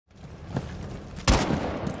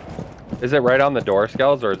Is it right on the door,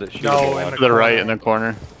 Skells, or is it shootable? No, in one? the To the right in the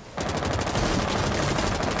corner.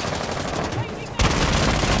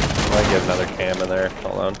 I might get another cam in there.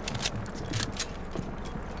 Hold on.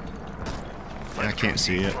 Yeah, I can't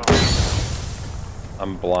see it.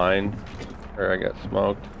 I'm blind. Or I got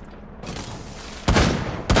smoked.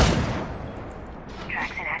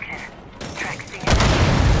 Tracks in action. Tracks being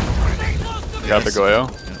Got the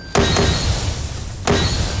Goyo?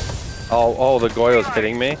 Oh, the Goyo's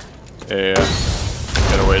hitting me. Yeah.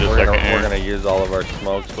 Gotta wait a second here. We're gonna use all of our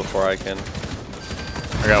smokes before I can.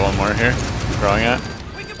 I got one more here. Throwing it.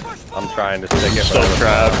 I'm trying to stick it. Still but I'm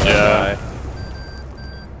trapped, gonna yeah. die.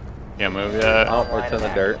 Can't move yet. Oh, it's in the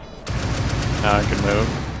dirt. Now I can move.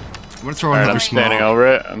 I'm gonna throw Alright, another I'm standing smoke. over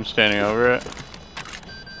it. I'm standing over it.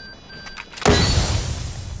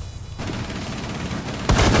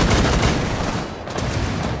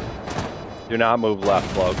 Do not move left,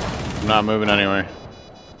 Plug. I'm not moving anywhere.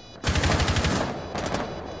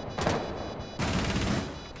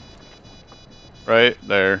 Right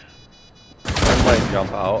there. I might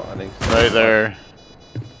jump out. I think. So. Right there.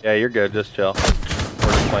 Yeah, you're good. Just chill.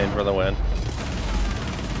 We're just playing for the win.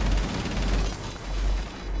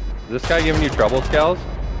 Is this guy giving you trouble, Scales?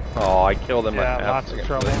 Oh, I killed him. Yeah, like lots of half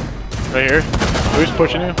trouble. Right here. Who's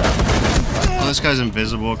pushing you? Oh, this guy's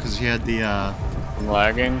invisible because he had the I'm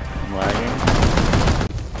lagging. I'm lagging.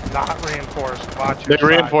 Not reinforced. Watch They your side.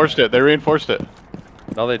 reinforced it. They reinforced it.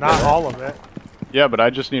 No, they Not didn't. all of it. Yeah, but I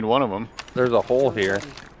just need one of them. There's a hole here.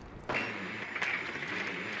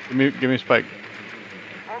 Give me Spike.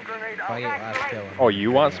 Oh,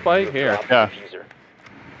 you want Spike? Here. Yeah.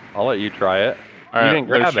 I'll let you try it. All right. You didn't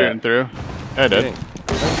they're grab shooting it. through. Yeah, I did. Didn't-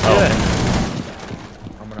 Oh.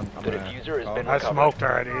 The diffuser has been I recovered. smoked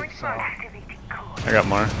already, so. I got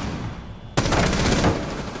more.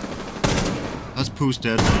 that's Pooh's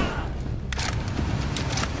dead.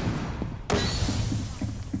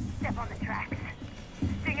 Step on the tracks.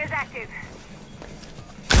 Stinger's active.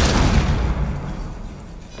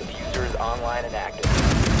 Diffuser is online and active.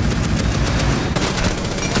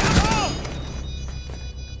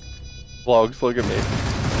 Vlogs, look at me.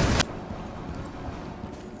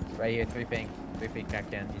 Right here, 3 ping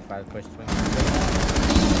cracked in. He's by the push swing.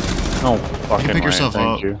 No fucking pick way. yourself Thank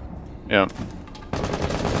up. you. Yeah. I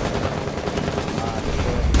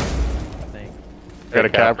think. Got a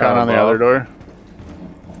Capcom Capcom on the above. other door.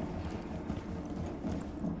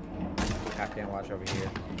 Cracked in, watch over here.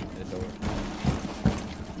 The door.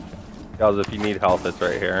 Guys, if you need help, it's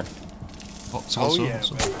right here. Oh, it's Oh, also, yeah,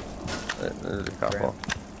 also- There's a couple.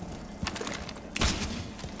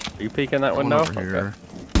 Are you peeking that one window? over here.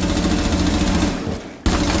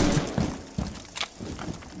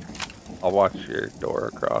 I'll watch your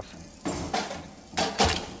door across.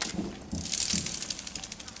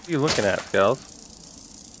 What are you looking at, Scales?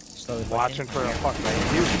 Slowly Watching for a fucking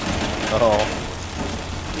view. Oh.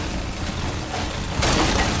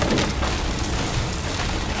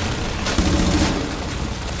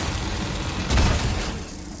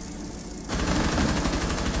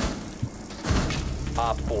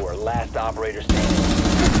 Op 4, last operator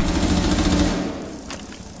standing.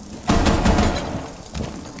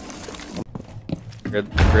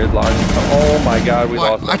 Gridlock. Oh my god, we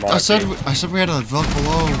What? lost our I said Monty. we had a Velk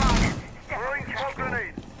below. Throwing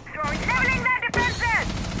leveling their defenses.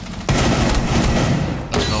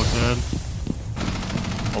 That's Velk dead.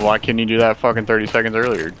 Well, why couldn't you do that fucking 30 seconds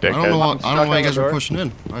earlier, dickhead? I don't know why stuck you on guys the were door. pushing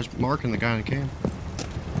in. I was marking the guy in the cam.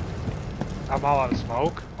 I'm all out of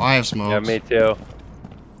smoke. Oh, I have smokes. Yeah, me too.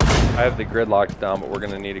 I have the gridlocks down, but we're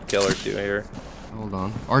gonna need a kill or two here. Hold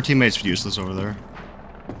on. Our teammate's useless over there.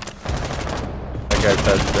 That guy's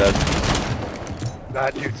head's dead.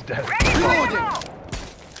 That dude's dead. Ready for war.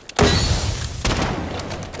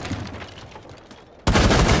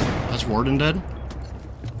 That's Warden dead?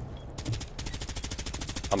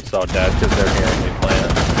 I'm so dead because they're hearing me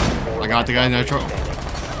playing. I got the guy in Nitro.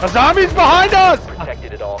 A zombie's behind us!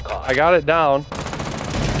 Protected at all costs. I got it down.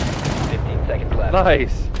 15 seconds left.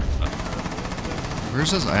 Nice. Where's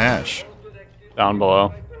his Ash? Down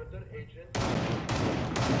below.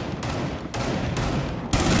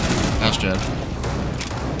 Ash dead.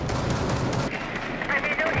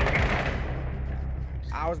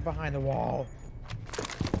 I was behind the wall.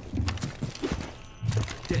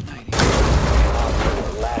 Op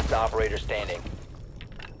 4, last operator standing.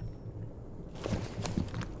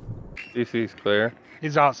 DC's clear.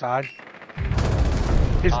 He's outside.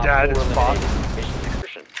 He's Op dead 4 as fuck. eliminated.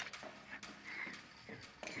 Mission success.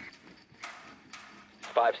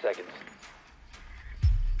 5 seconds.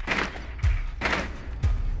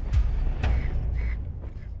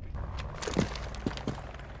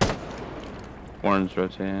 Orange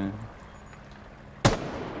rotating.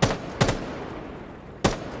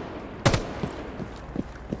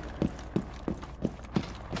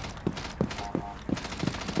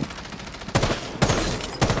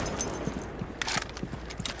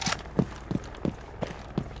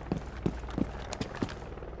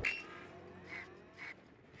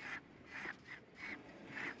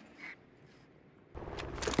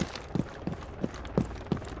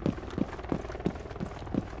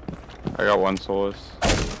 I got one Solus.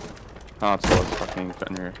 Not Solus, fucking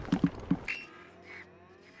Fenrir.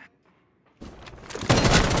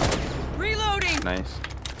 Reloading! Nice.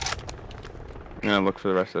 I'm gonna look for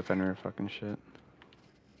the rest of the Fenrir fucking shit.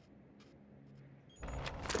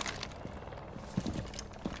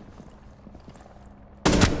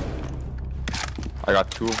 I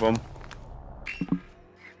got 2 of them.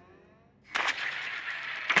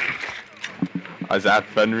 I zapped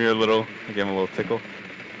Fenrir a little. I gave him a little tickle.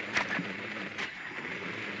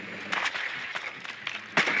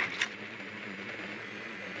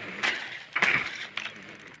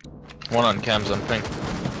 One on cams on ping.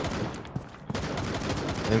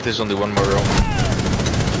 I think there's only one more row.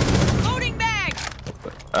 Loading bag!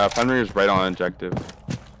 Fenrir is right on objective.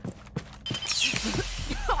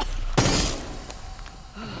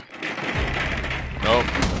 Nope.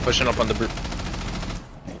 Pushing up on the brute.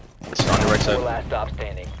 It's on the right Four side. last stop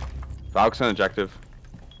standing. Valk's on objective.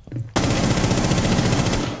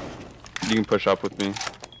 You can push up with me.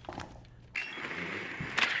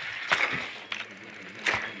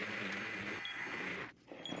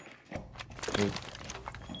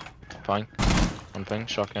 Fine. One ping,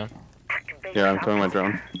 shotgun. Yeah, I'm throwing my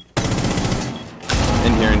drone.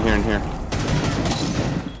 In here, in here, in here.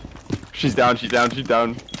 She's down, she's down, she's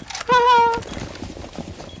down.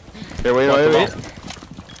 Here, wait.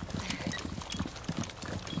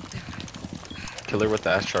 Kill her with the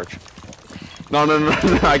ass charge. No.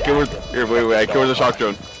 I killed her. Here, wait. I killed her with a shock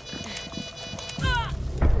drone.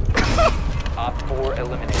 Op 4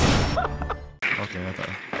 eliminated. Okay, I thought.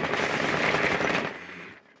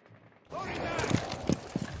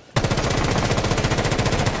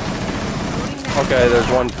 Okay, there's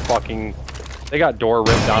one fucking. They got door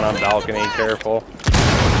ripped down on balcony. Careful.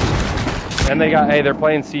 And they got. Hey, they're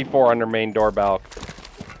playing C4 under main door balc.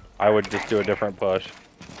 I would just do a different push.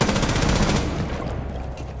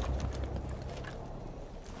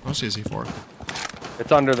 I don't see a C4.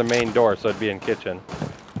 It's under the main door, so it'd be in kitchen.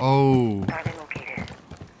 Oh. Target located.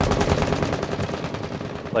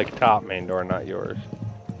 Like top main door, not yours.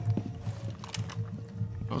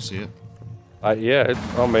 I don't see it. Yeah, it's,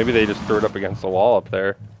 oh, maybe they just threw it up against the wall up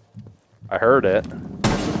there. I heard it.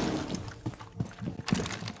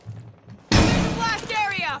 Blast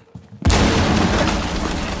area!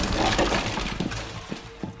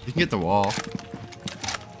 You can get the wall.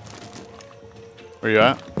 Where you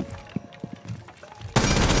at?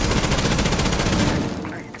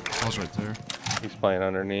 Wall's right there. He's playing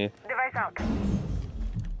underneath. Device out.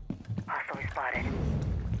 Hostile spotted.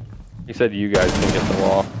 He said you guys can get the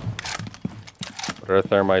wall. But our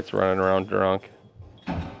thermites running around drunk.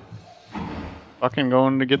 Fucking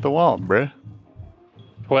going to get the wall, bruh.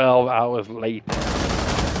 12 hours late. Time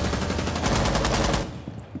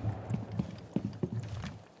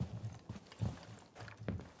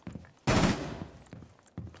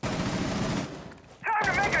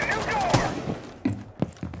to make a new door!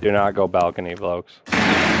 Do not go balcony, blokes. You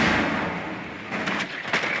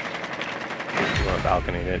went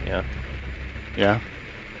balcony, didn't you? Yeah.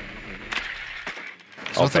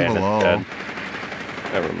 There's nothing Bandit's below. dead.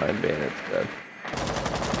 Never mind, Bandit's dead.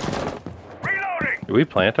 Reloading! Did we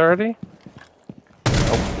plant already?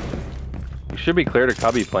 Nope. We should be clear to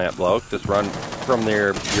cubby plant, bloke. Just run from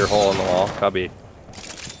your hole in the wall, cubby.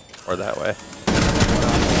 Or that way.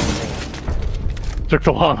 Took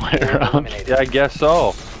the long way around. Yeah, I guess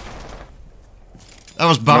so. That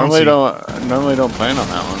was Normally bouncy. don't plan on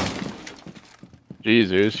that one.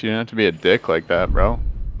 Jesus, you don't have to be a dick like that, bro.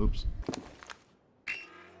 Oops.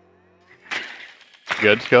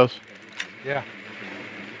 Good, Skills? Yeah.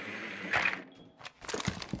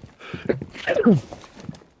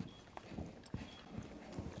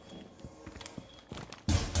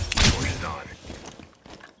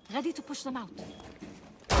 Ready to push them out.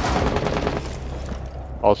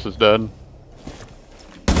 Pulse is dead.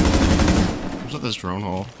 Who's at this drone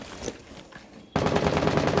hole?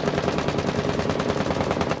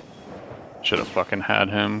 Should have fucking had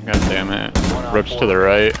him. God damn it. One on Rips four. to the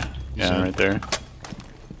right. He's Yeah, in. right there.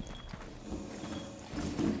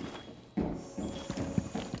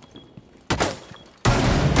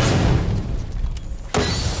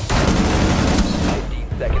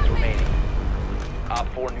 Seconds remaining. Op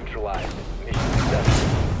 4 neutralized. Mission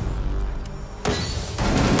successful.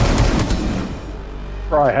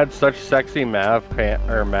 Bro, I had such sexy Mav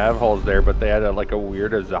holes there, but they had like a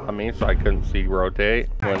weird Azami, so I couldn't see rotate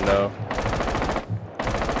window.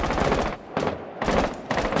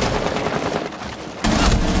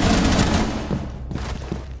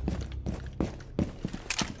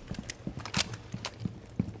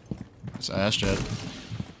 It's Ash Jet.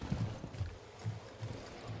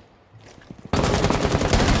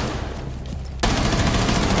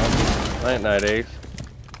 Night night, Ace.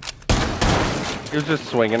 He was just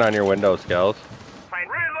swinging on your window, Scales.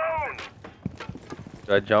 Reload!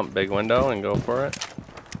 Should I jump big window and go for it?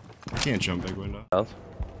 I can't jump big window.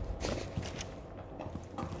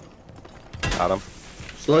 Got him.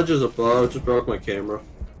 Sledge is above, just broke my camera.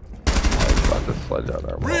 I was about to sledge on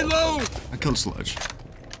our wall. Reload! I killed Sledge.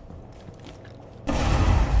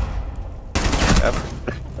 Yep.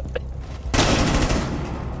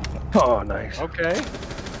 Oh, nice. Okay.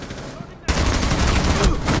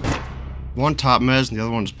 One top mez and the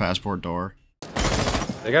other one's passport door.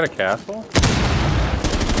 They got a castle?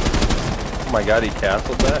 Oh my god, he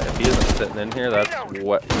castled that? If he isn't sitting in here, that's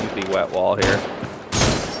wet, empty wet wall here.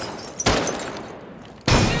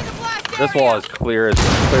 This wall is clear as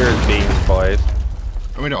beans, boys.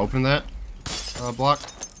 Want me to open that block?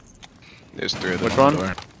 There's 3 of them. Which on one? the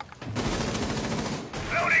door.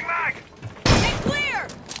 Loading mag! Get clear!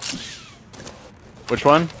 Which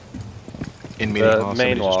one? In meeting The hall,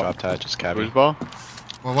 main somebody wall. just dropped hatches, cabby. Whose ball?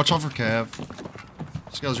 Well, watch out for Cav.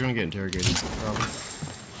 Scales, you're gonna get interrogated, probably.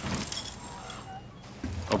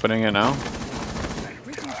 Opening it now.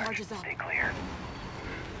 Breaching charges up. Stay clear.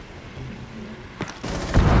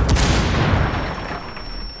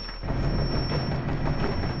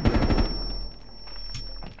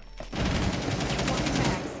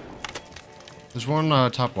 There's one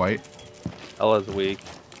top white. Ella's weak.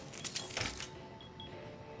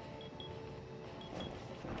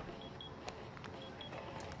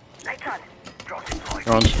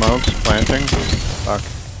 They're on smokes, planting. Fuck.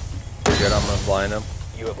 You're good, I'm gonna blind him.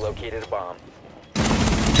 You have located a bomb.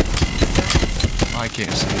 I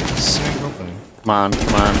can't see a single thing. Come on,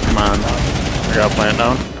 come on, come on. I got a plant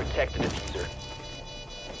down. Protect the diffuser.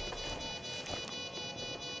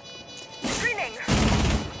 Screening!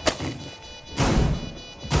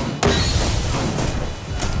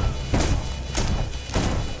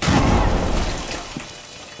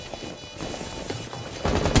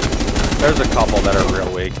 There's a couple that are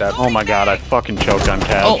real weak. That's Oh my god, I fucking choked on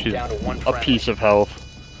Cav. Oh. She's Down to one a friendly. piece of health.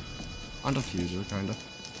 On diffuser, kinda.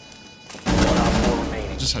 1 op 4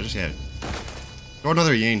 remaining. I just had it. Go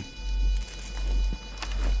another Yeen.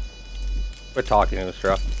 Quit talking to us,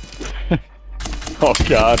 Struck. Oh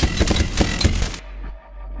god.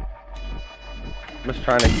 I'm just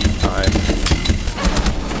trying to keep time.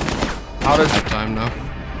 How does? Time now.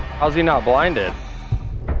 How's he not blinded?